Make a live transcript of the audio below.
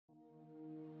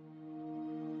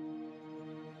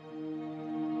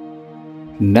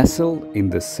Nestled in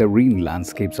the serene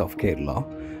landscapes of Kerala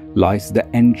lies the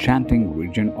enchanting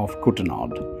region of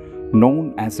Kuttanad,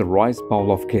 known as the rice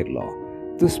bowl of Kerala.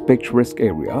 This picturesque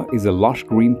area is a lush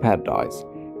green paradise,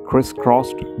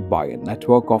 crisscrossed by a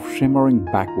network of shimmering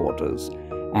backwaters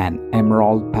and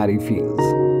emerald paddy fields.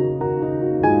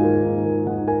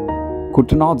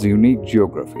 Kuttanad's unique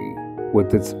geography,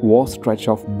 with its vast stretch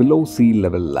of below sea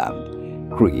level land,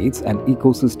 creates an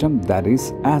ecosystem that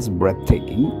is as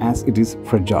breathtaking as it is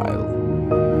fragile.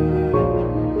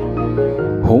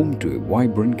 Home to a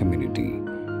vibrant community,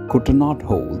 Kuttanad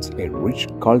holds a rich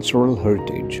cultural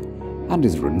heritage and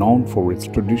is renowned for its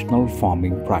traditional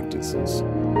farming practices.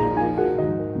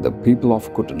 The people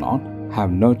of Kuttanad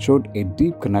have nurtured a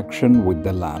deep connection with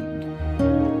the land,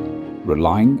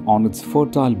 relying on its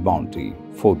fertile bounty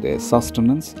for their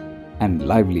sustenance and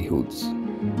livelihoods.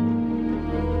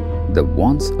 The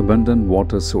once abundant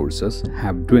water sources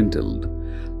have dwindled,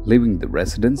 leaving the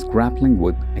residents grappling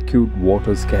with acute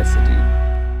water scarcity.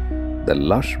 The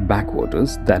lush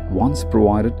backwaters that once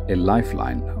provided a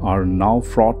lifeline are now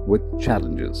fraught with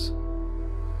challenges.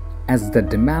 As the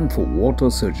demand for water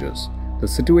surges, the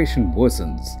situation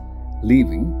worsens,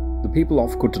 leaving the people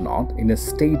of Kuttanad in a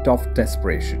state of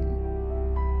desperation.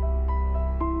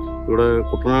 ഇവിടെ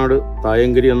കുട്ടനാട്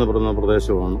തായങ്കരി എന്ന് പറയുന്ന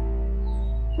പ്രദേശമാണ്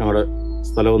ഞങ്ങളുടെ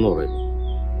സ്ഥലമെന്ന് പറയുന്നത്.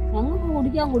 ഞങ്ങൾക്ക്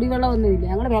കുടിക്കാൻ കുടിവെള്ളമൊന്നുമില്ല,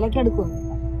 ഞങ്ങൾ വിലക്കെടുക്കുക.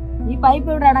 ഈ പൈപ്പ്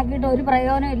ഇവിടെ ഇണക്കിയിട്ട് ഒരു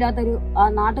പ്രയോജനം ഇല്ലാത്തൊരു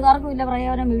നാട്ടുകാർക്കും ഇല്ല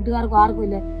പ്രയോജനം, വീട്ടുകാർക്കും ആർക്കും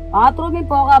ഇല്ല. ബാത്റൂമിൽ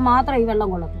പോകാൻ മാത്രം ഈ വെള്ളം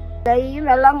കൊള്ളത്തും. ഈ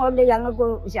വെള്ളം കൊണ്ട് ഞങ്ങൾക്ക്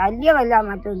ശല്യമല്ല,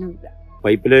 മറ്റൊന്നുമില്ല.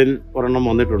 പൈപ്പ് ലൈൻ ഒരെണ്ണം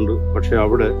വന്നിട്ടുണ്ട്, പക്ഷെ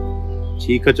അവിടെ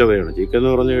ചീക്കച്ചവയാണ്.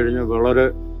 ചീക്കെന്ന് പറഞ്ഞു കഴിഞ്ഞാൽ വളരെ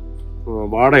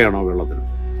വാടയാണ് ആ വെള്ളത്തിന്.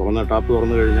 തുറന്ന ടാപ്പ്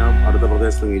തുറന്നു കഴിഞ്ഞാൽ അടുത്ത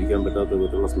പ്രദേശത്ത് ഇരിക്കാൻ പറ്റാത്ത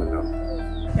വിധത്തിലുള്ള സ്മെല്ലാണ്.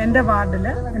 എൻ്റെ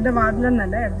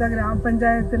വാർഡിലെന്നല്ല, എടത്വ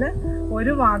ഗ്രാമപഞ്ചായത്തിൽ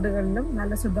ഒരു വാർഡുകളിലും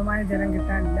നല്ല ശുദ്ധമായ ജലം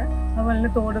കിട്ടാനില്ല. അതുപോലെ തന്നെ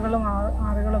തോടുകളും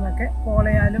ആറുകളുമൊക്കെ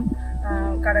പോളയാലും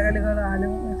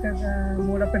കടകലുകളാലും ഒക്കെ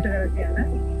മൂടപ്പെട്ട് കിടക്കുകയാണ്.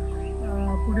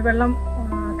 കുടിവെള്ളം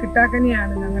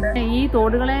കിട്ടാക്കനിയാണ് ഞങ്ങളുടെ. ഈ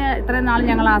തോടുകളെ ഇത്രയും നാൾ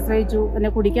ഞങ്ങൾ ആശ്രയിച്ചു.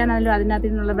 പിന്നെ കുടിക്കാനായാലും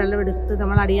അതിനകത്ത് നിന്നുള്ള വെള്ളം എടുത്ത്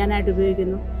നമ്മൾ അടിയാനായിട്ട്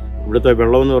ഉപയോഗിക്കുന്നു. ഇവിടുത്തെ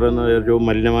വെള്ളം എന്ന് പറയുന്നത് ഏറ്റവും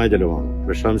മലിനമായ ജലമാണ്.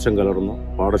 വിഷാംശം കലർന്ന്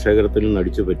പാടശേഖരത്തിൽ നിന്ന്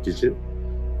അടിച്ച് പറ്റിച്ച്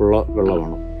ഉള്ള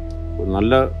വെള്ളമാണ്.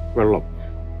 നല്ല വെള്ളം,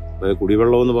 അതായത്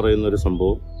കുടിവെള്ളം എന്ന് പറയുന്ന ഒരു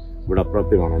സംഭവം ഇവിടെ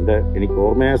അപ്രാപ്യമാണ്. എനിക്ക്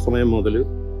ഓർമ്മയായ സമയം മുതൽ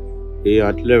ഈ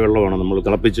ആറ്റിലെ വെള്ളമാണ് നമ്മൾ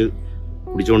തിളപ്പിച്ച്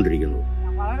കുടിച്ചുകൊണ്ടിരിക്കുന്നത്.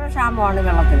 വളരെ ക്ഷാമമാണ്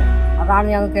വെള്ളത്തിന്. അതാണ്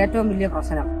ഞങ്ങൾക്ക് ഏറ്റവും വലിയ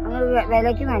പ്രശ്നം. ഞങ്ങൾ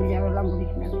വിലയ്ക്ക് മേടിച്ചാൽ വെള്ളം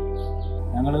കുടിക്കുന്നത്.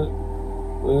 ഞങ്ങൾ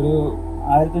ഒരു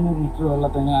 1500 ലിറ്റർ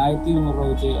വെള്ളത്തിന് 1200 രൂപ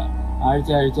വെച്ച് ആഴ്ച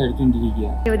അടിച്ചുകൊണ്ടിരിക്കുക.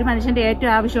 ഒരു മനുഷ്യന്റെ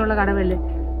ഏറ്റവും ആവശ്യമുള്ള കടവല്ലേ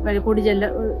കുടിജല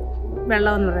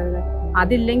വെള്ളം എന്ന് പറയുന്നത്.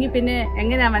 അതില്ലെങ്കിൽ പിന്നെ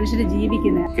എങ്ങനെയാ മനുഷ്യര്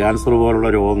ജീവിക്കുന്നത്? ക്യാൻസർ പോലുള്ള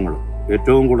രോഗങ്ങൾ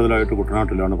ഏറ്റവും കൂടുതലായിട്ട്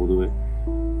കുട്ടനാട്ടിലാണ് പൊതുവെ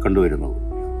കണ്ടുവരുന്നത്.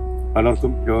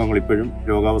 പലർക്കും രോഗങ്ങൾ ഇപ്പോഴും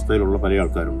രോഗാവസ്ഥയിലുള്ള പല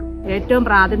ആൾക്കാരുണ്ട്. ഏറ്റവും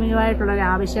പ്രാഥമികമായിട്ടുള്ള ഒരു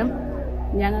ആവശ്യം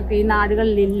ഞങ്ങൾക്ക് ഈ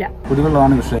നാടുകളിലില്ല.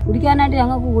 കുടിവെള്ളമാണ് വിഷയം. കുടിക്കാനായിട്ട്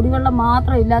ഞങ്ങൾക്ക് കുടിവെള്ളം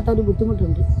മാത്രം ഇല്ലാത്തൊരു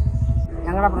ബുദ്ധിമുട്ടുണ്ട്.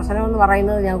 ഞങ്ങളുടെ പ്രശ്നം എന്ന്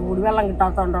പറയുന്നത് ഞങ്ങൾക്ക് കുടിവെള്ളം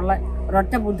കിട്ടാത്തതുകൊണ്ടുള്ള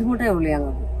ഒരൊറ്റ ബുദ്ധിമുട്ടേ ഉള്ളൂ.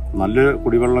 ഞങ്ങൾക്ക് നല്ല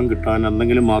കുടിവെള്ളം കിട്ടാൻ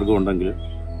എന്തെങ്കിലും മാർഗം ഉണ്ടെങ്കിൽ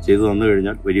ചെയ്തു തന്നു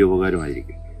കഴിഞ്ഞാൽ വലിയ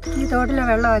ഉപകാരമായിരിക്കും. ഈ തോട്ടിലെ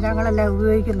വെള്ളമാണ് ഞങ്ങളെല്ലാം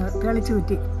ഉപയോഗിക്കുന്നത്. തെളിച്ചു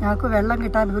കുറ്റി ഞങ്ങൾക്ക് വെള്ളം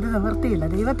കിട്ടാൻ ഒരു നിവൃത്തിയില്ല.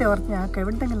 ദൈവത്തെ ഓർത്ത് ഞങ്ങൾക്ക്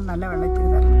എവിടെയെങ്കിലും നല്ല വെള്ളം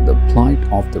ചെയ്താൽ. The plight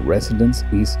of the residents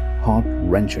is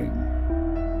heart-wrenching.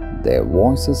 Their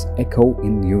voices echo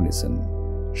in unison,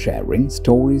 sharing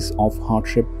stories of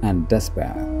hardship and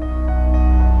despair.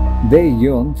 They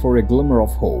yearn for a glimmer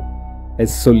of hope, a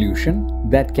solution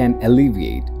that can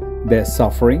alleviate their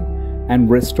suffering and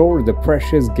restore the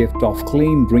precious gift of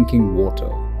clean drinking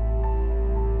water.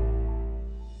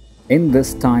 In this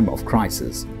time of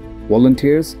crisis,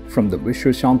 volunteers from the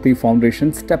ViswaSanthi Foundation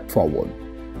step forward,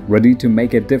 ready to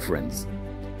make a difference.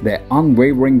 Their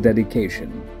unwavering dedication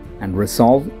and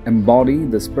resolve embody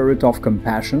the spirit of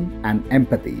compassion and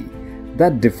empathy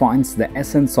that defines the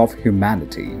essence of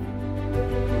humanity.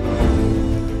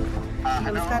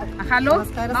 Hello,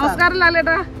 നമസ്കാരം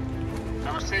ലാലേട്ടാ.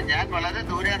 നമസ്തേ. ഞാൻ വളരെ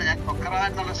ദൂരെയാണ്. ഞാൻ കൊക്കറ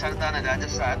എന്നുള്ള സ്ഥലത്താണ്,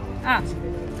 രാജസ്ഥാൻ.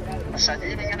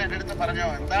 സജീവ് ഇങ്ങനെ എന്റെ അടുത്ത് പറഞ്ഞോ,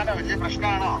 എന്താണ് വലിയ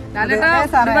പ്രശ്നമാണോ?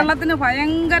 വെള്ളത്തിന്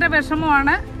ഭയങ്കര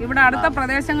വിഷമമാണ്. ഇവിടെ അടുത്ത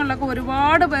പ്രദേശങ്ങളിലൊക്കെ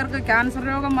ഒരുപാട് പേർക്ക് ക്യാൻസർ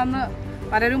രോഗം വന്ന്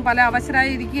പലരും പല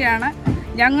അവശരായി ഇരിക്കുകയാണ്.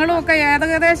 ഞങ്ങളും ഒക്കെ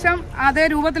ഏകദേശം അതേ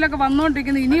രൂപത്തിലൊക്കെ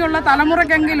വന്നുകൊണ്ടിരിക്കുന്നു. ഇനിയുള്ള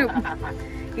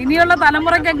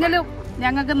തലമുറയ്ക്കെങ്കിലും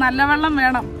ഞങ്ങൾക്ക് നല്ല വെള്ളം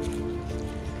വേണം.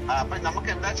 അപ്പൊ നമുക്ക്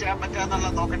എന്താ ചെയ്യാൻ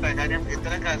പറ്റാന്നുള്ളത് നോക്കട്ടെ. കാര്യം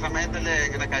ഇത്തരം സമയത്തല്ലേ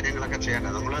ഇങ്ങനെ കാര്യങ്ങളൊക്കെ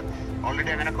ചെയ്യേണ്ടത്. നമ്മള്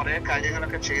ഓൾറെഡി അങ്ങനെ കുറെ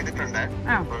കാര്യങ്ങളൊക്കെ ചെയ്തിട്ടുണ്ട്.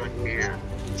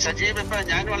 സജീവ് ഇപ്പൊ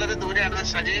ഞാൻ വളരെ ദൂരെയാണ്.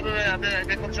 സജീവ്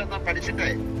അതിനെ കുറിച്ചൊന്ന് പഠിച്ചിട്ടേ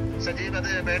സജീവ് അത്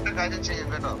വേണ്ട കാര്യം ചെയ്യും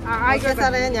കേട്ടോ.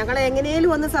 സാറേ, ഞങ്ങളെ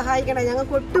എങ്ങനെയും ഒന്ന് സഹായിക്കണേ.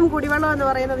 ഞങ്ങൾക്ക് ഒട്ടും കുടിവെള്ളം എന്ന്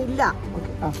പറയുന്നത് ഇല്ല.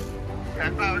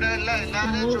 അപ്പൊ അവിടെ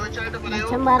എല്ലാവരും ചോദിച്ചായിട്ട് പറയൂ.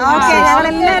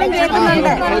 ഞങ്ങളെല്ലാരും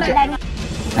കേൾക്കുന്നുണ്ട്.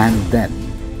 And then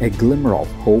a glimmer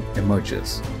of hope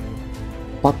emerges.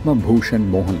 Padma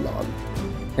Bhushan Mohanlal,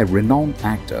 a renowned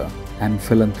actor and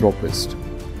philanthropist,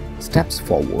 steps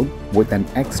forward with an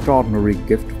extraordinary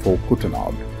gift for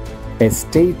Kuttanad, a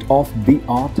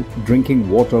state-of-the-art drinking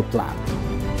water plant.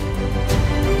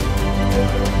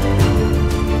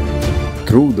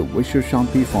 Through the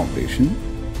ViswaSanthi Foundation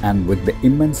and with the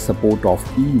immense support of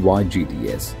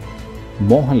EYGDS,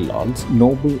 Mohanlal's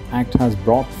noble act has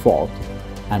brought forth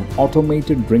an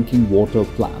automated drinking water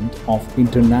plant of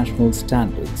international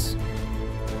standards.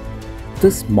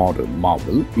 This modern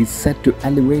marvel is set to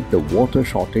alleviate the water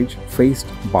shortage faced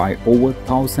by over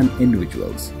 1,000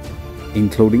 individuals,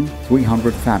 including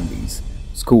 300 families,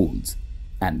 schools,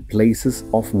 and places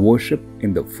of worship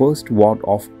in the first ward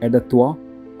of Edathua,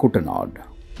 Kuttanad.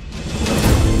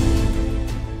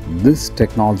 This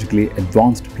technologically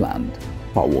advanced plant,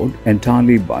 powered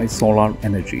entirely by solar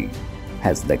energy,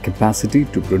 has the capacity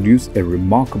to produce a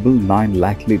remarkable 9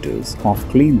 lakh litres of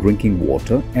clean drinking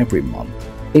water every month.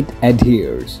 It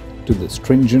adheres to the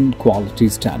stringent quality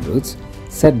standards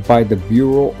set by the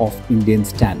Bureau of Indian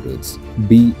Standards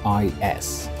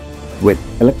 (BIS), with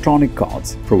electronic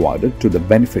cards provided to the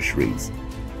beneficiaries.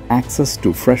 Access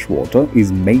to fresh water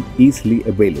is made easily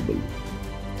available,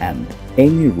 and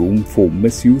any room for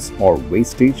misuse or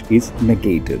wastage is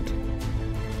negated.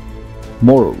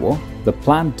 Moreover, the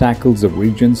plant tackles the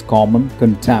region's common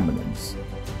contaminants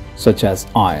such as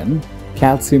iron,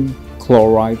 calcium,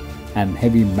 chloride, and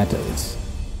heavy metals.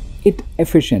 It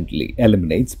efficiently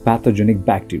eliminates pathogenic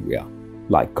bacteria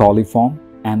like coliform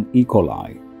and E. coli,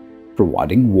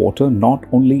 providing water not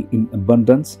only in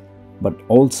abundance but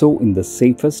also in the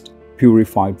safest,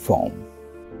 purified form.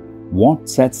 What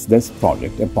sets this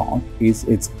project apart is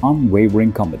its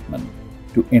unwavering commitment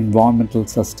to environmental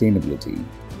sustainability.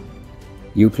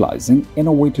 Utilizing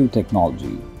innovative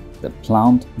technology, the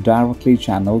plant directly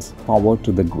channels power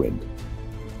to the grid,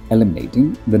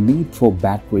 eliminating the need for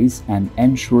batteries and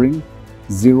ensuring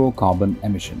zero carbon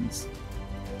emissions.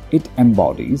 It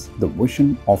embodies the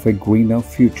vision of a greener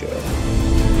future.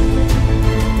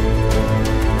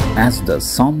 As the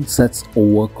sun sets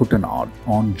over Kuttanad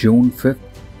on June 5,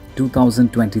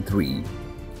 2023,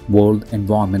 World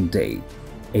Environment Day,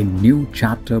 a new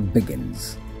chapter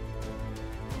begins.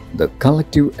 The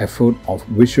collective effort of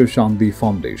ViswaSanthi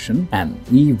Foundation and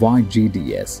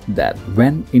EYGDS that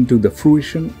went into the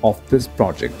fruition of this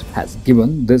project has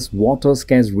given this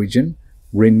water-scarce region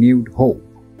renewed hope.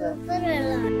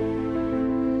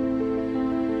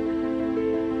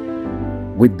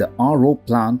 With the RO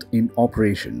plant in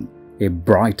operation, a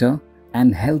brighter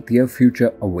and healthier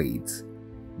future awaits,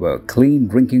 where clean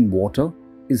drinking water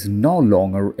is no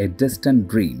longer a distant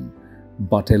dream,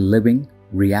 but a living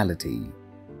reality.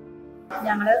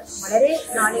 ഞങ്ങൾ വളരെ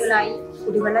നാളുകളായി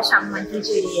കുടിവെള്ള ക്ഷാമം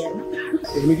അനുഭവിച്ചു വരികയാണ്.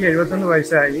 എനിക്ക് 71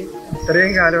 വയസ്സായി.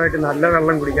 ഇത്രയും കാലമായിട്ട് നല്ല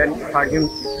വെള്ളം കുടിക്കാൻ ഭാഗ്യം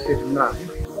കിട്ടുന്നതാണ്.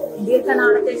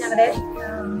 ദീർഘനാളത്തെ ഞങ്ങളുടെ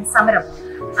സമരം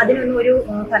അതിനൊന്നും ഒരു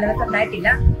ഫലവത്ത ഉണ്ടായിട്ടില്ല.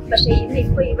 പക്ഷേ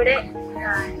ഇപ്പോൾ ഇവിടെ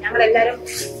ഞങ്ങളെല്ലാവരും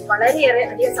വളരെയേറെ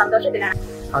അധികം സന്തോഷത്തിലാണ്.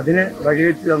 അതിന്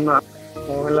വഴിവെച്ച് തന്ന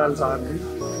മോഹൻലാൽ സാറിനും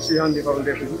വിശ്വശാന്തി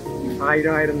ഫൗണ്ടേഷനും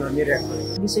 1000 നന്ദി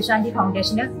രേഖപ്പെടുത്തുന്നു. വിശ്വശാന്തി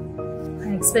ഫൗണ്ടേഷന്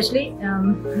എസ്പെഷ്യലി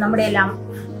നമ്മുടെ എല്ലാം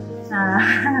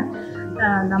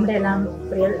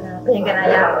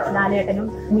പ്രിയങ്കരായ ലാലേട്ടനും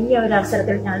ഈ ഒരു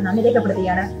അവസരത്തിൽ ഞാൻ നന്ദി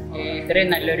രേഖപ്പെടുത്തുകയാണ്. ഇത്രയും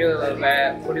നല്ലൊരു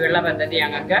കുടിവെള്ള പദ്ധതി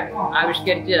ഞങ്ങൾക്ക്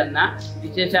ആവിഷ്കരിച്ചു തന്ന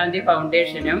വിശ്വശാന്തി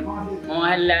ഫൗണ്ടേഷനും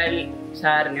മോഹൻലാൽ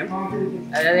സാറിനും,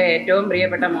 അതായത് ഏറ്റവും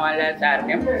പ്രിയപ്പെട്ട മോഹൻലാൽ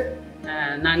സാറിനും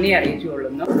നന്ദി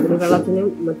അറിയിച്ചുകൊള്ളുന്നു. കുടിവെള്ളത്തിനും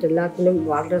മറ്റെല്ലാത്തിനും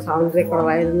വളരെ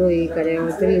സ്വാതന്ത്ര്യക്കുറവായിരുന്നു. ഈ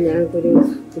കരയോഗത്തിൽ ഞങ്ങൾക്കൊരു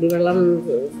കുടിവെള്ളം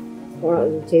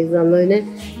ചെയ്തു തന്നതിന്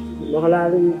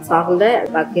മോഹൻലാൽ സാറിൻ്റെ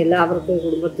ബാക്കി എല്ലാവർക്കും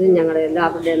കുടുംബത്തിനും ഞങ്ങളുടെ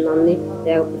എല്ലാവരുടെയും നന്ദി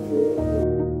രേഖപ്പെടുത്തുന്നു.